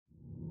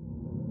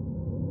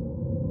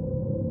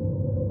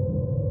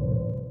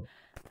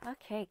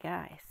Okay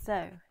guys,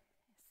 so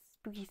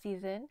spooky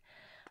season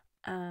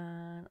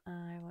and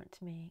I want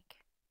to make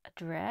a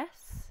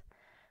dress.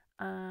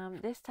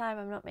 This time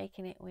I'm not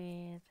making it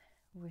with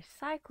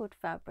recycled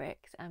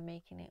fabrics, I'm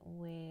making it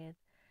with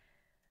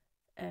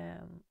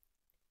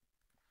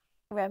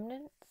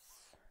remnants.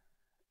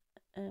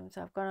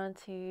 So I've gone on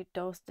to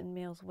Dalston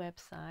Mills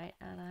website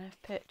and I've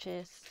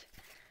purchased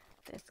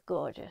this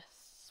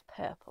gorgeous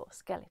purple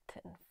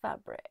skeleton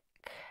fabric.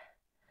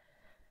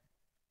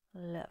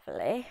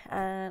 Lovely,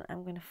 and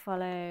I'm going to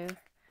follow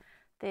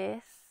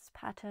this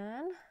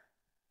pattern.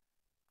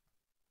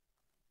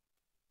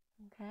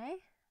 Okay,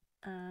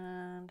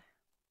 and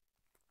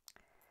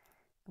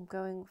I'm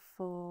going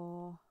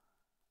for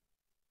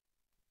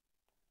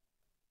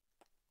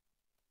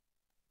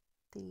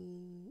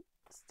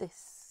this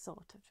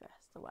sort of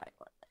dress, the white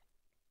one.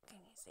 Can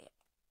you see it?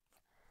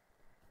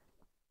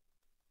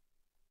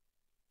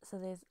 So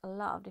there's a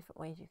lot of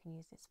different ways you can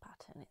use this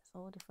pattern. It's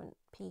all different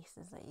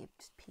pieces that you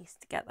just piece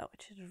together,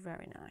 which is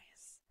very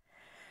nice.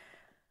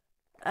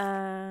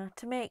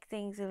 To make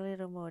things a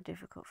little more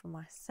difficult for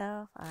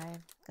myself,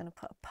 I'm going to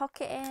put a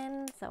pocket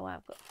in. So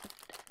I've got to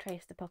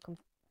trace the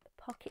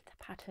pocket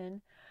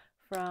pattern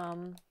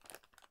from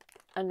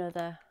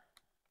another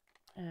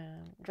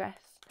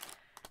dress,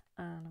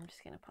 and I'm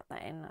just going to put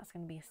that in. That's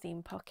going to be a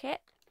seam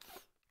pocket.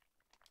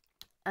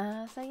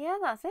 So yeah,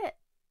 that's it.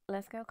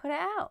 Let's go cut it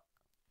out.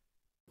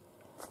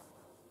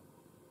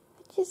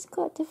 Just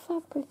got the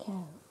fabric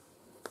out.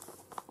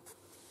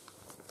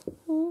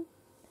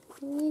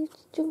 You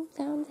jumped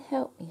down to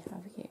help me,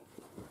 have you?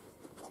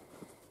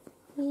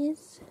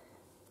 Yes,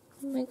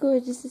 my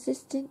gorgeous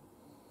assistant.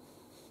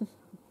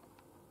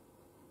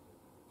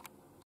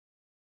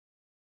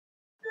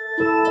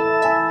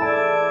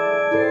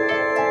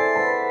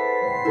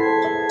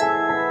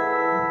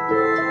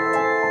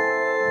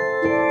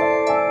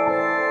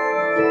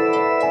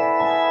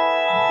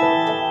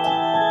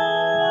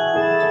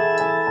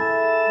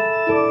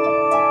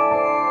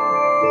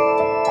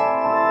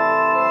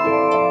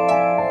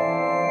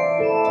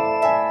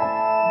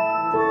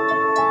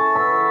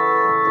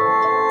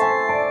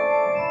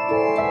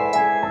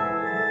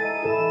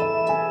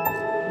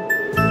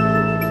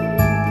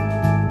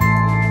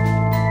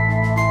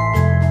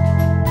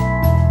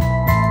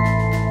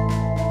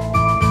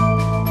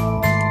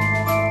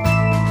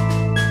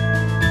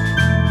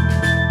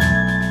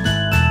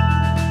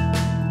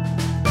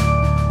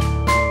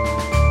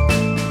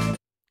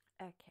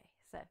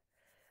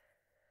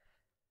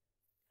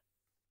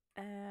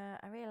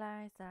 I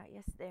realised that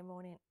yesterday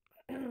morning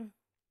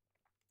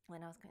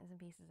when I was cutting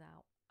some pieces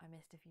out, I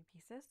missed a few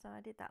pieces, so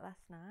I did that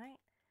last night.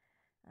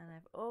 And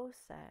I've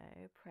also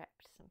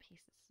prepped some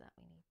pieces that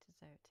we need to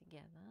sew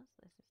together.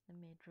 So this is the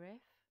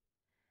midriff.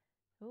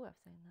 Oh, I've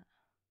sewn that.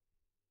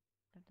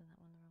 I've done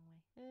that one the wrong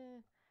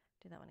way.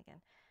 Do that one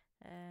again.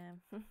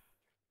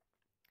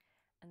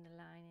 And the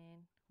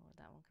lining, or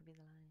that one could be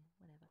the lining,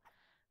 whatever.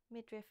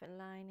 Midriff and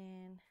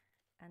lining,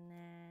 and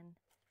then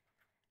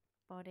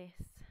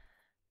bodice,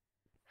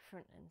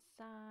 front and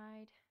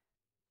side,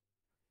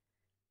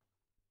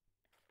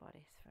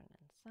 bodice, front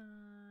and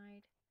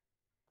side,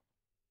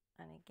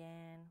 and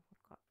again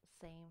we've got the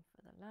same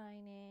for the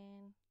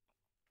lining.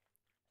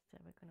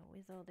 So we're going to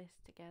whiz all this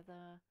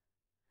together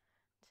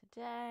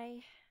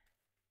today,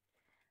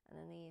 and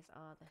then these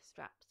are the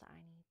straps that I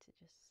need to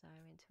just sew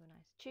into a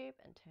nice tube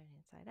and turn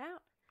inside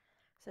out.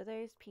 So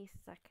those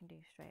pieces I can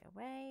do straight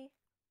away.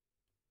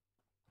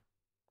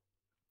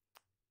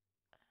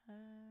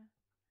 And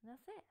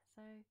that's it.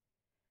 So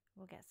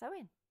we'll get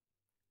sewing.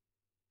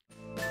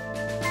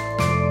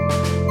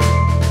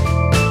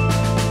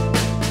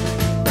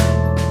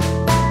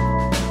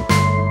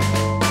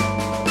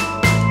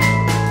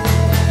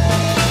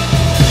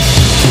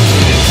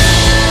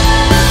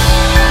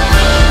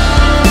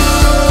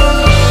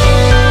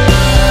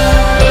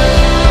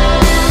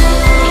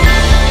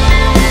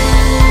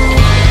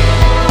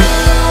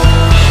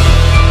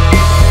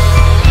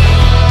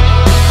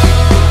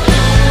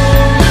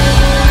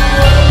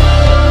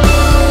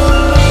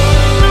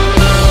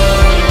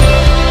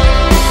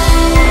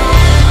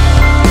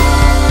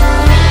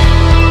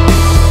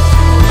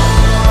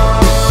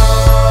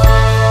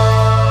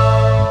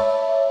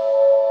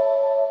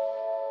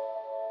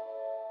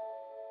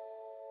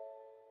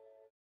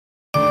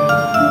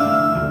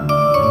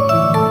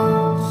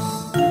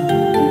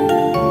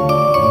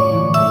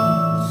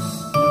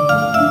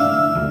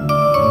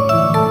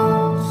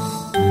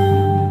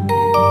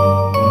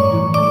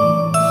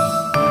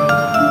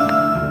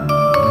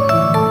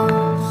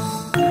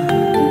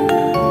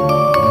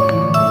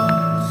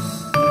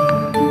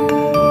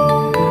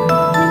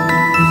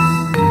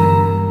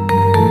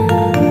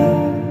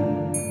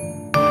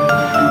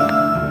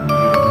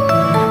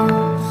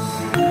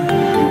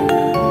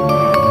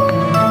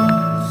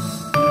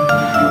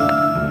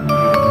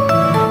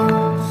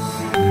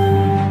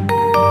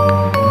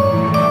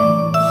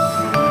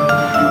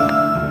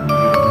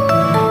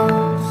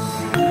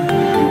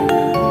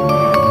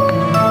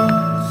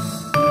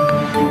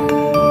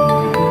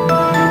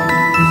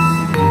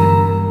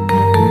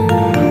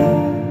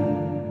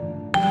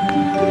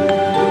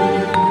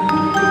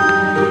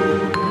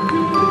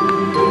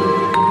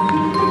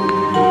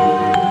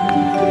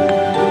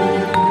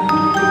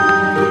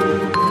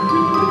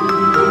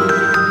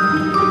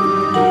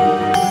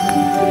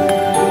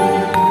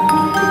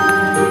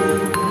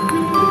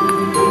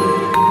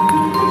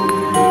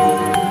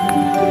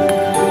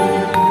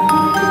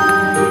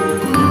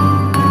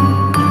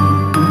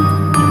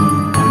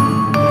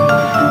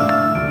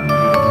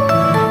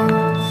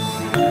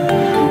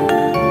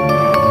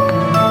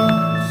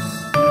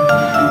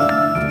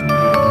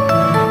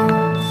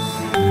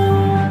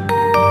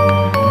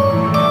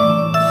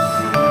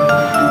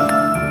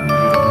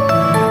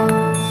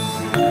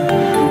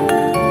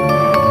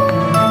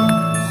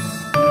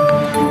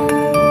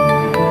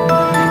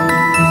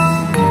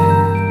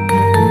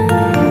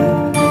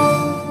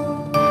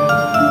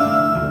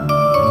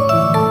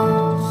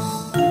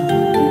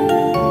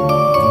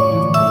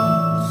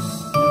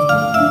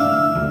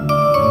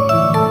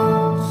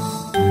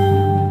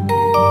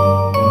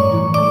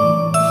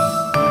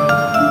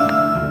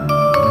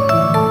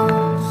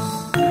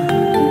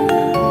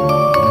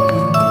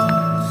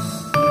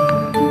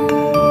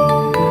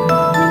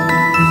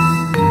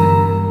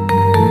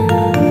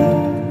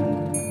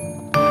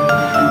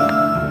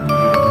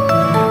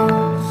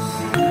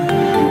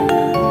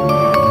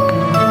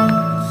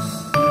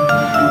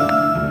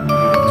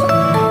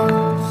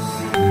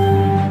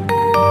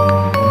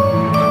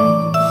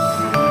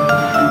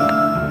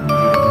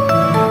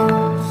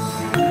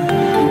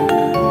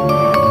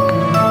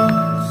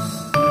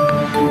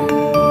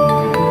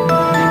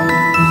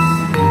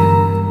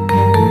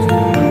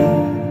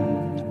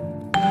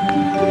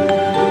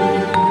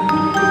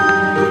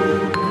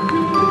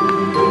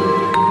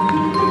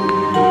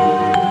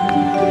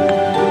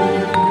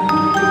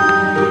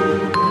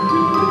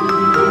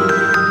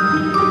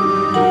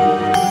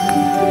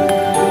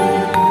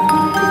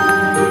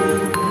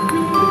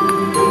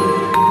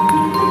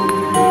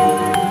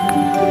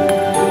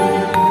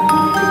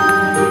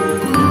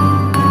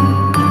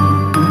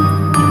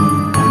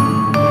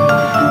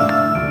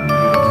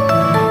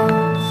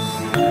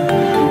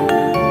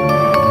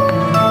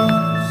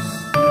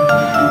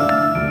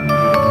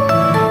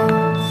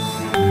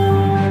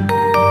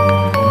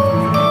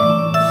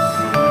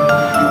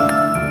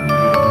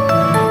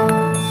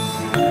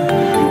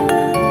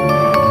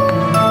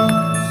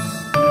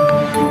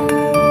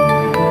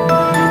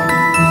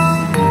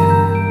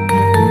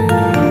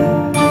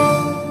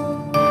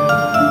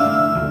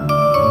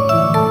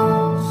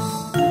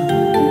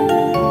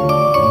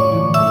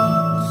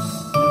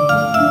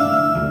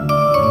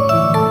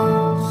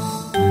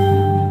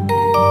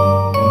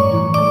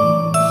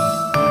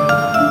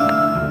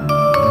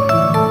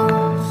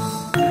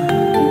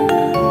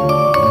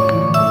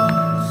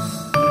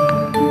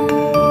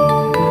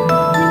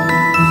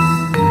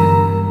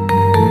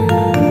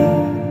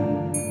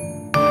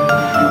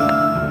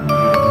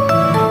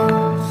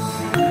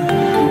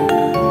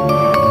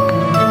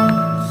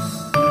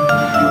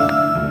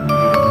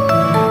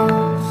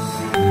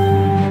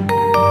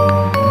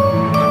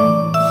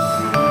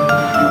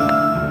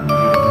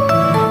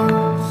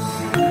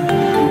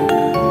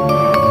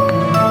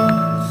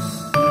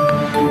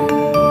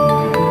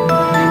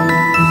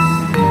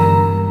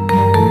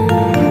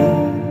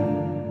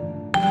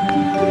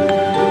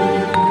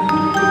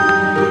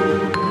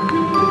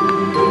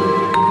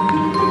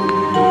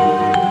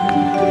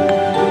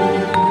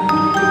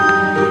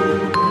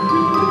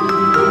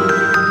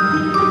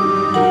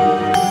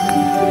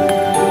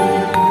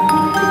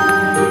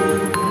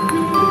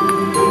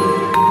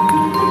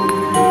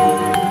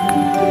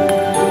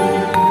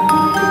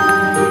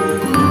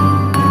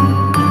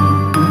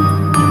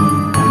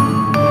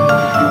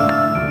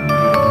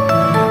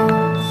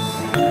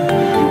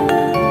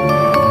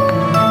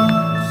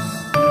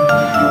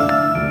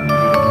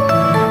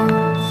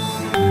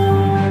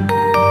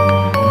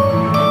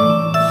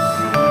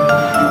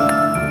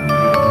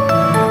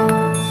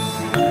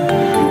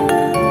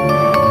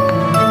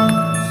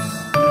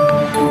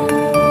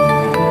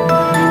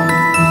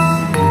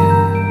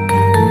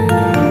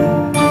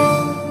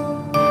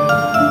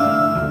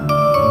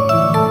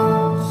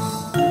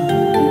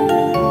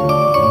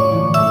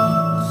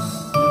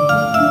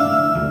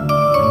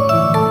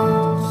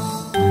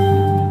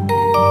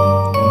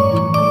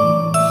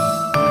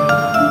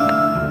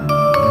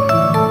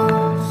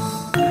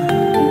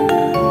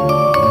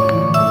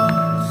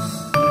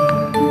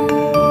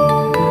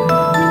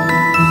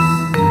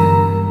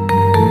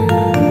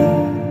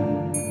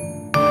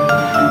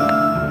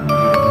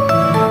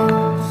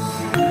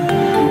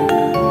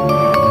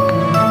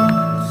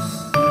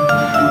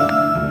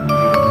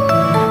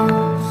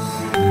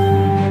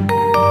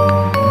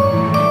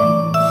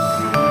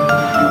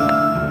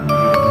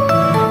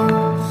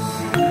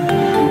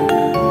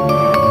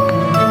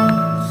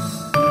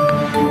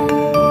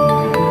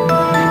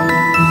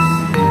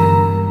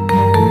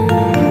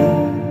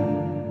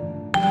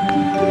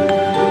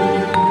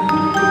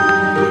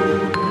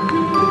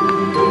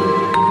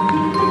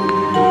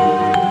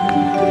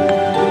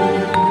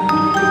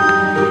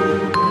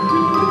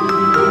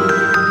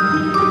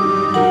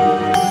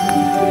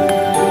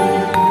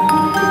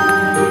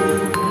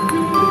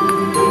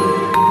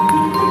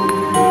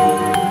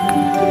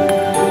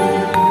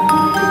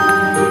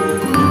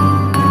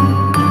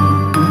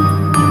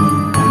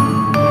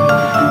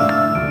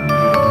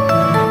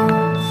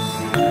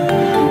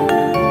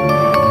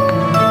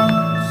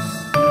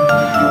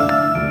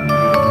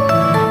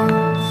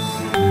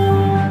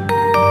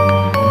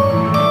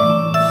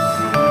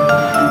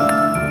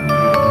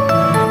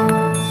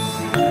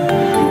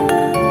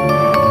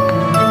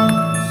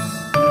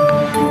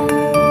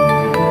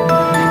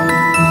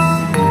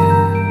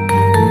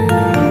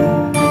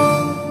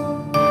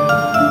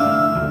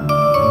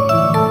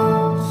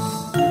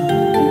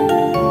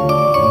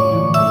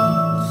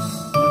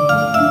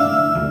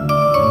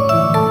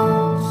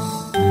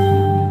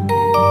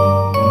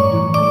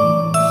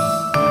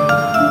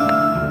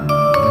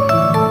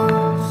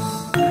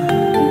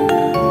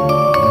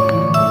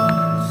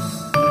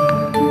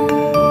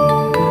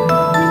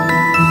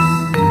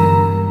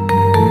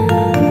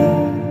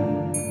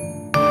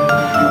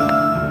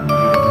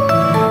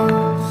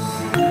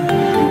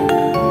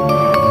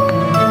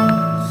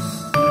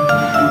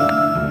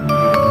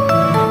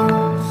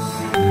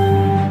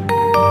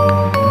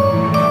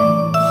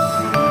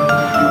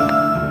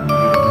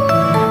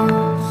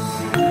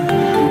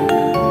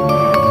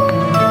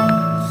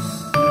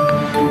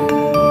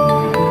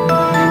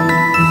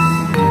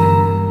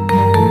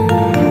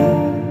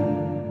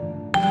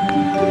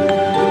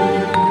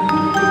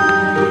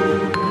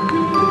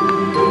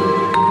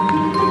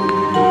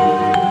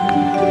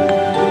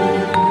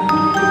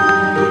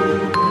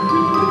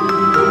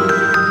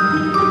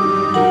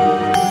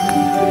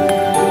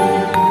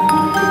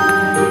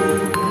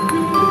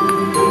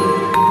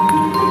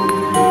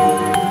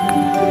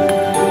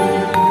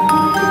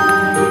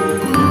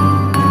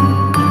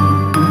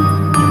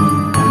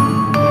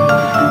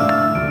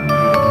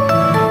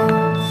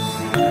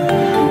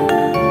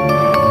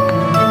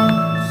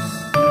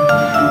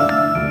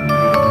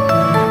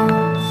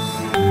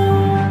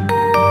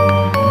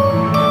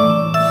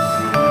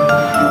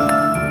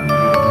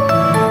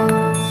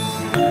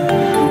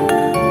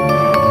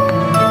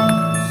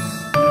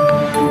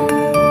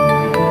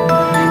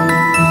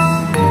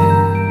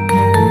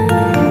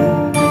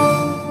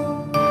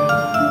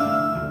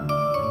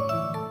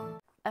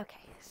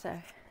 so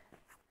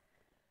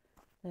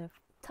the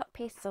top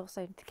piece is all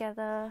sewn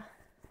together.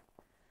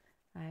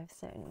 I've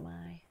sewn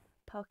my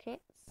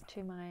pockets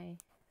to my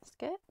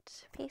skirt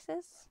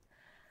pieces.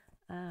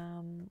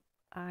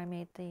 I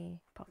made the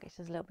pockets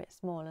a little bit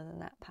smaller than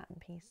that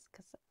pattern piece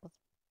because it was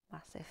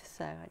massive,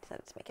 so I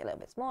decided to make it a little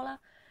bit smaller.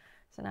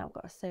 So now I've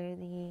got to sew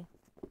the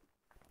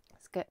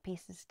skirt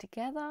pieces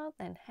together,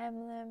 then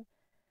hem them,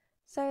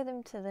 sew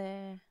them to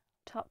the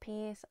top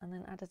piece, and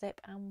then add a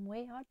zip, and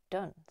we are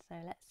done. So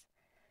let's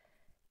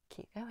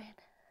keep going.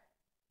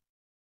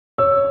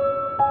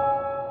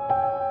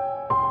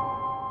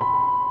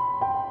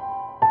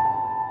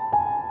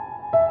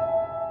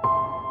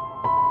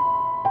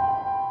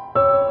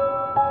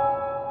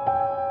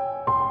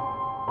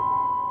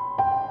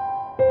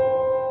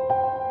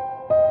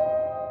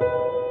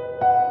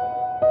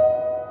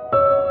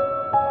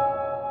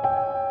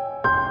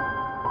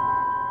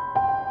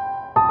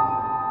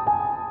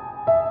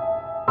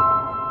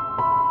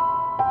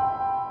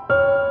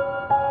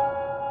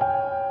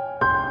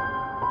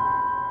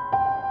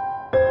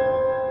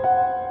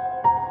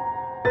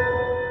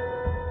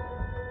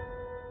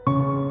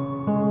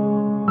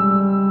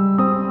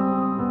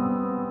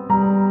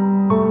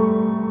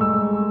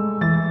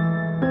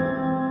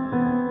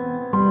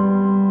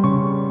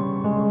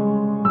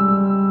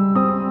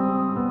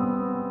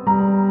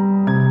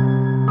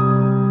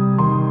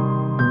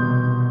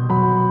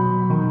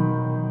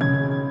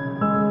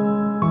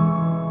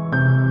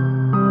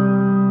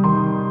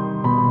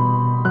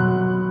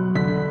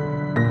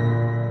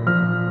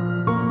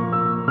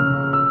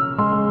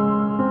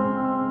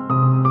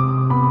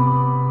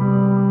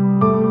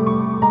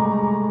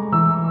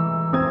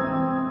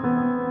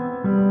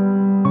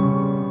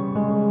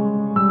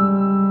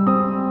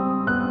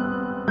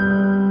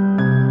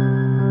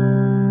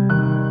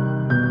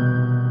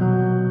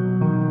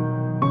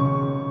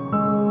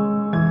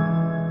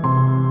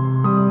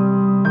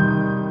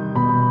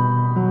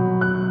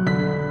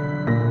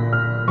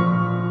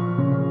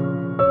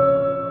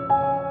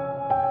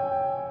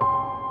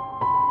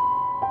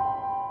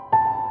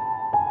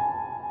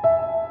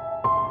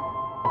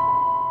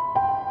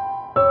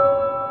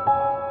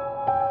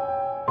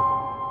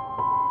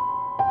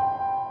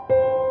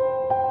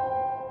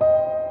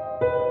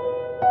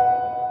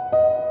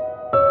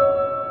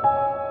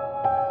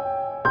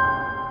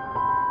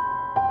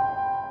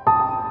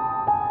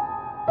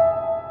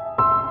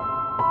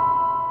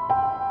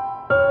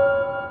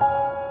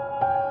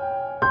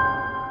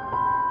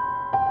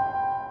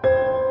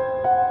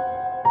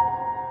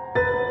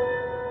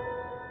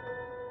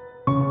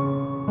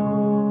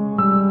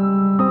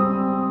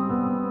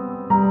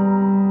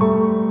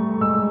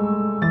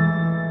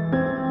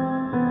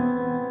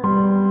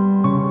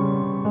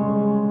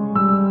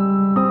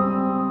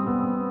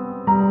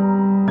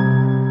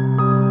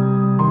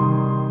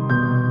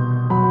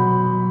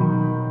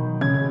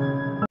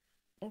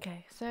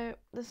 Okay, so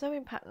the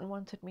sewing pattern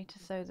wanted me to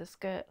sew the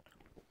skirt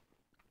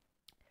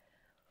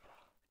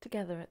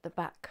together at the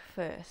back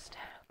first,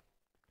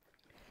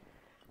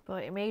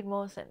 but it made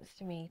more sense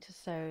to me to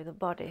sew the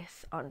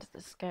bodice onto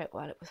the skirt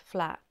while it was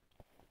flat.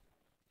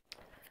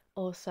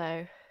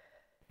 Also,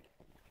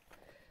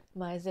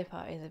 my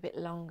zipper is a bit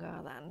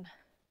longer than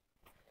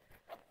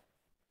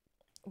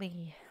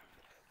the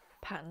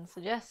pattern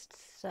suggests,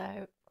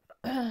 so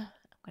I'm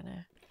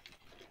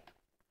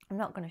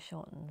not gonna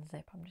shorten the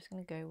zip. I'm just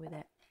gonna go with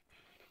it,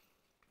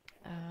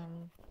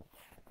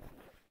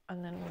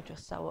 and then we'll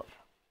just sew up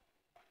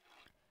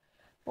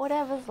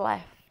whatever's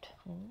left.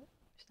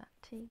 Is that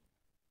tea?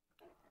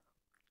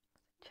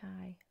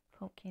 Chai,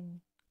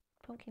 pumpkin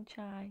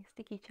chai,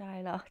 sticky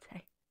chai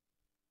latte.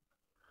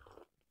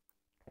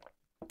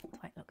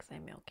 That's why it looks so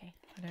milky.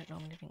 I don't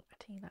normally drink my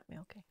tea that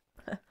milky.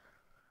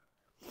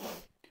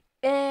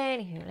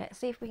 Anywho, let's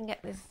see if we can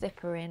get this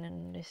zipper in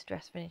and this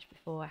dress finished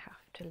before I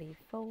have to leave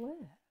for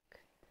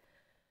work.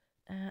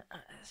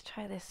 Let's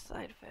try this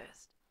side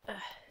first. I'll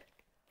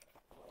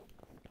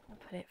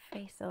put it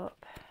face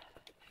up.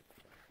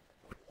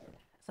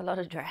 It's a lot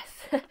of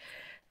dress.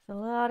 It's a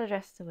lot of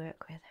dress to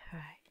work with.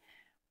 Right.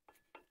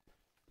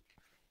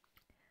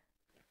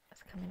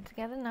 It's coming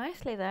together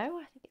nicely though.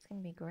 I think it's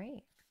going to be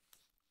great.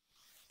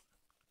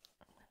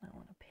 I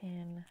want to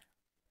pin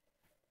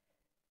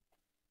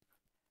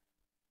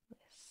this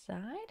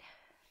side.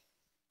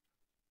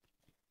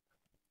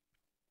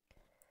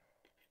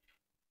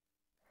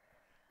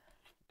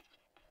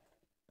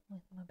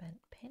 With my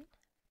bent pin.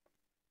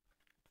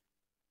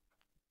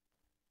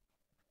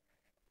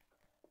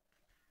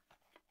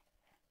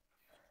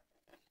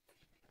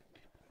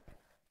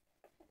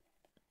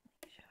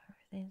 Make sure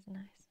everything's nice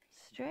and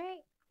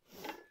straight.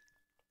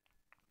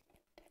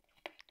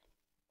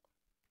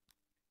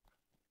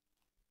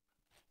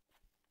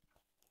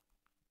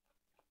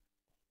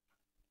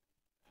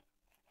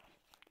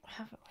 I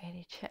haven't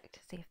really checked to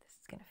see if this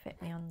is going to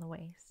fit me on the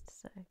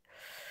waist, so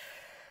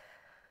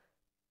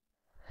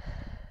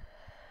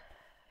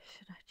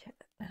should I check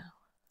that now?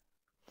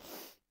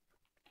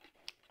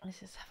 Let's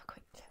just have a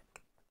quick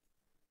check.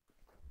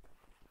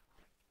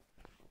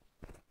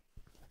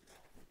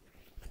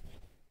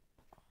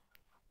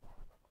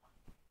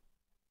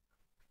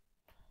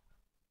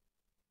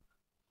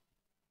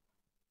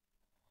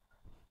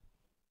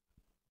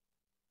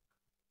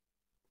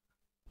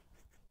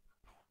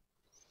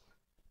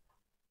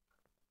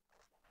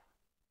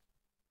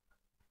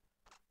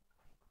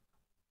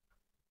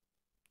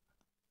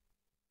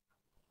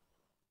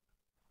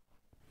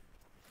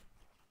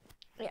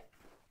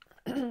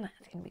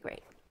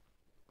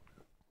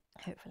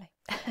 hopefully.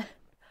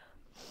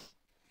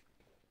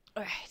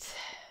 Alright,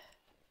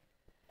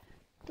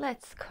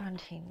 let's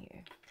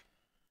continue.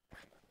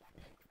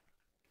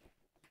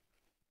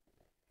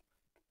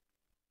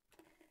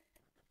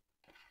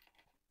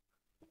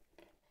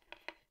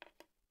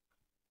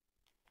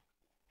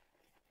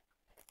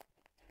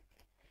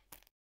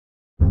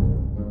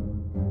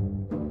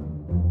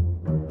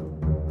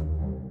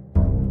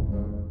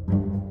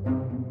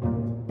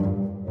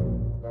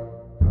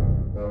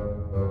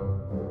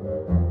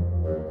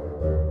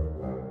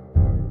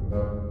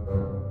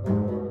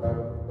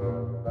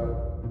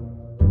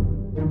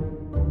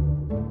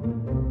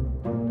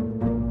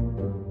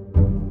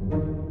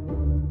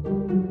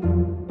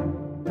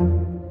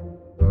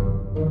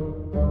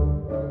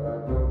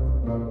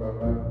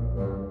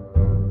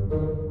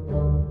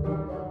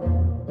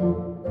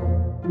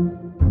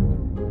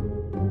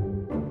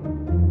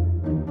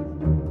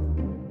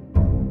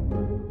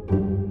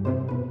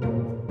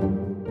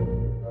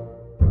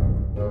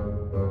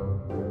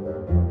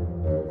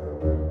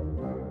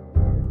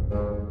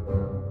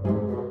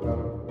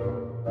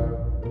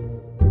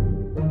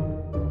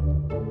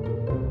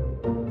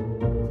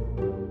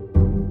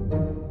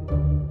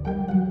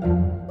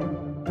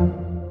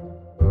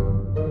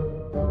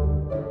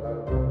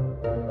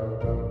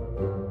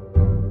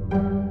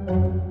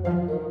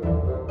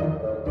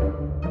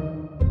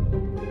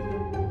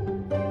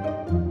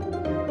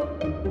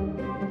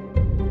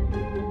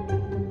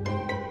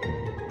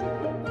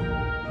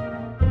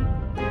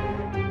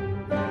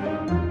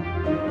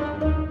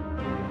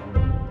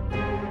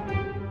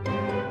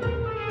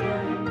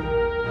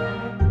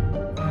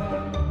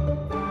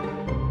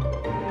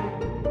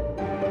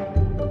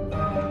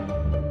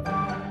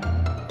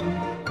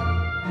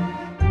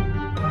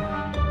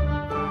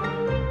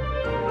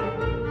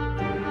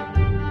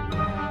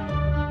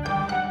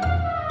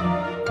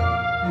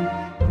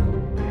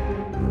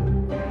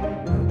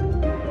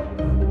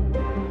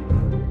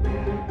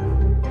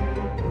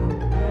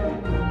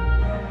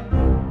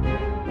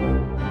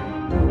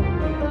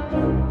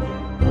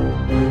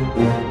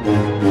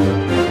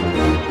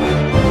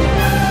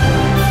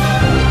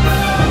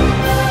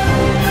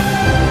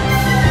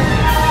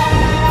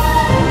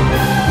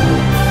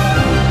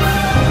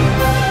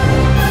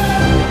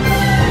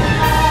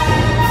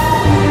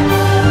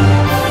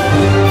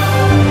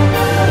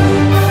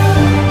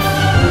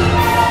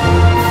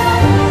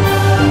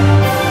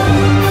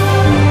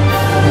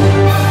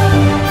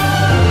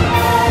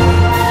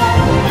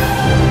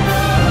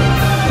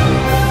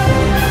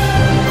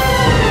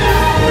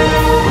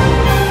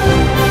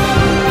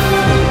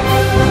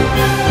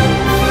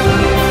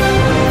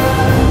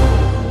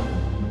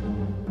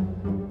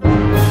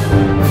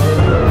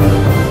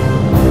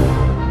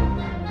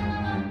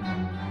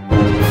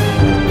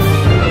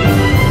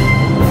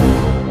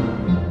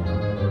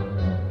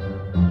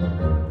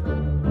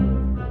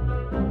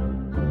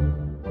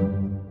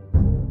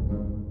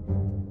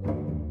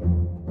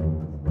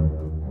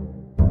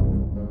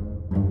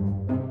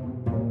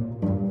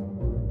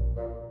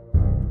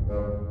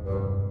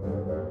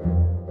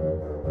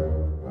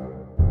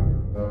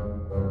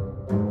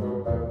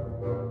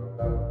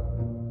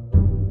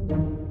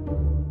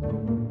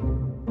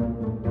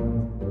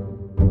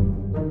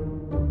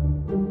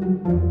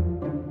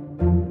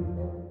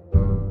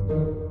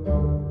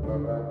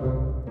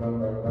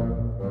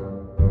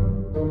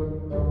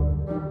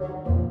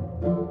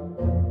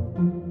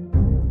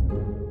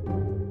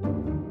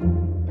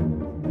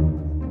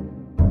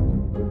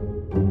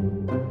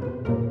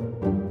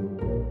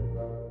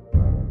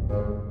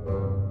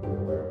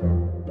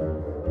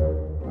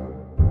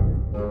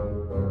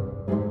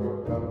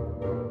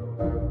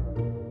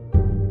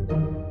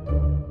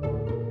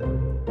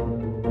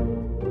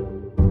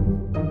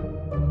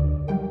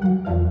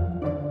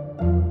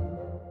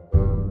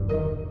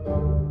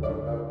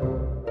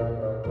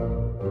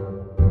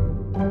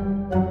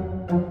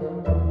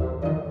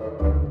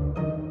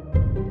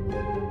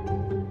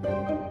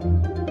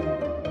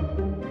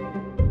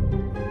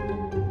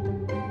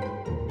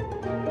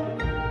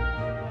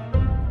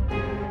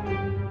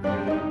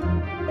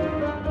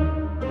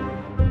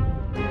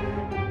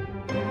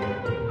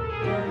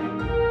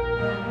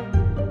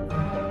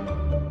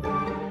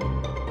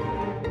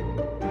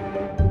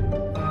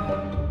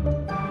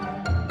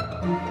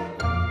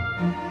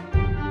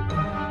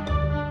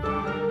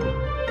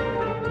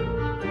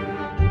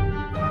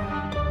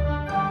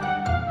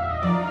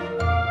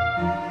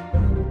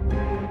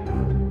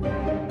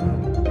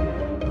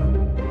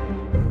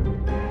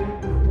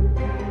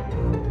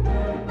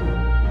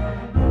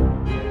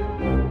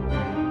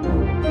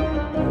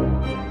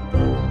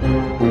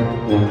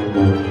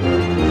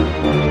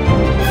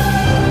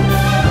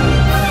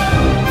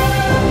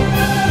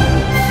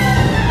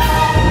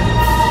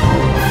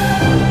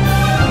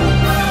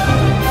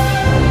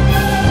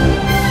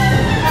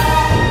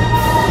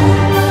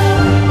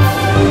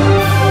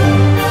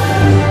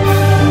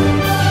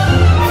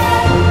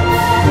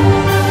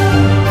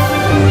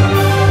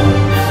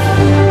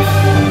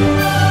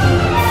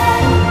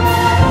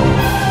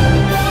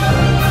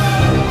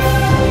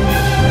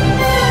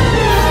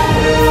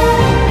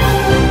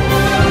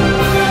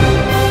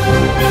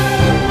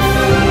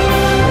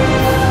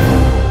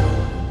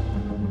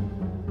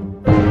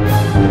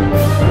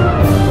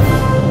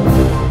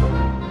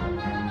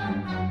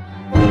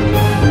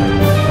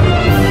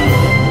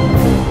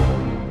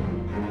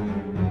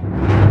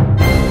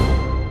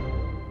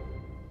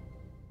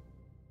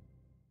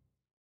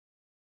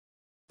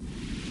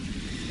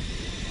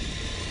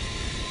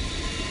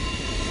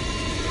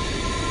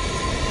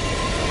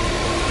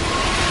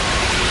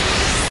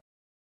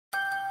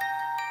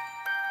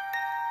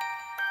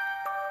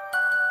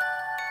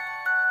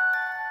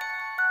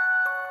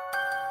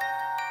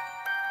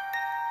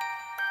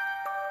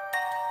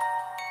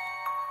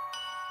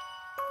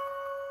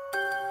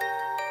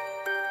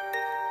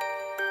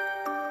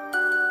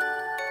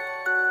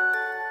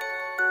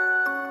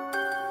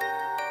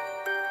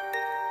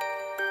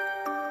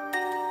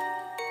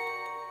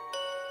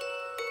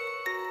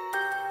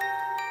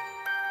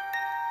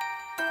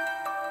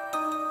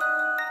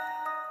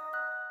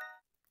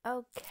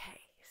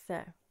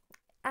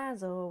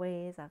 as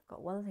always, I've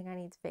got one thing I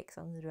need to fix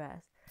on the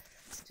dress.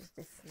 Just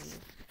this sleeve.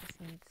 This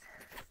needs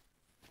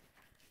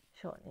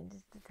shortening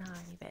just a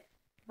tiny bit.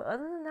 But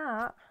other than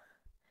that,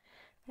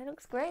 it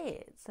looks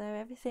great. So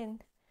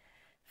everything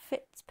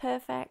fits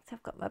perfect.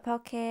 I've got my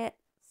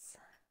pockets.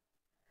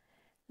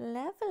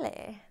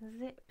 Lovely.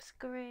 Zip's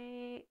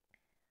great,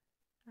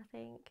 I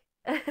think.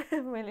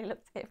 Really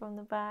looked at it from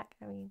the back.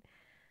 I mean,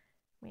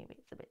 maybe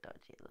it's a bit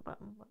dodgy at the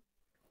bottom, but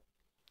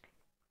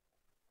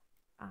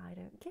I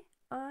don't care.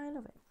 I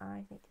love it.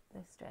 I think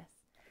this dress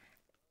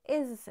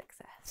is a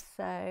success.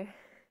 So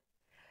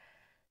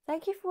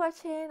thank you for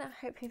watching. I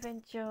hope you've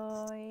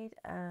enjoyed.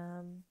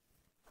 And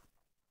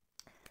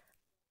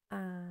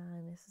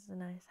this is a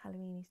nice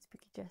Halloweeny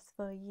spooky dress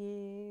for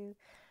you.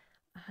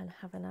 And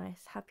have a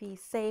nice, happy,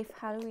 safe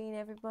Halloween,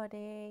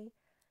 everybody.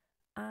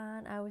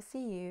 And I will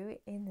see you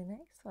in the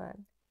next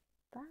one.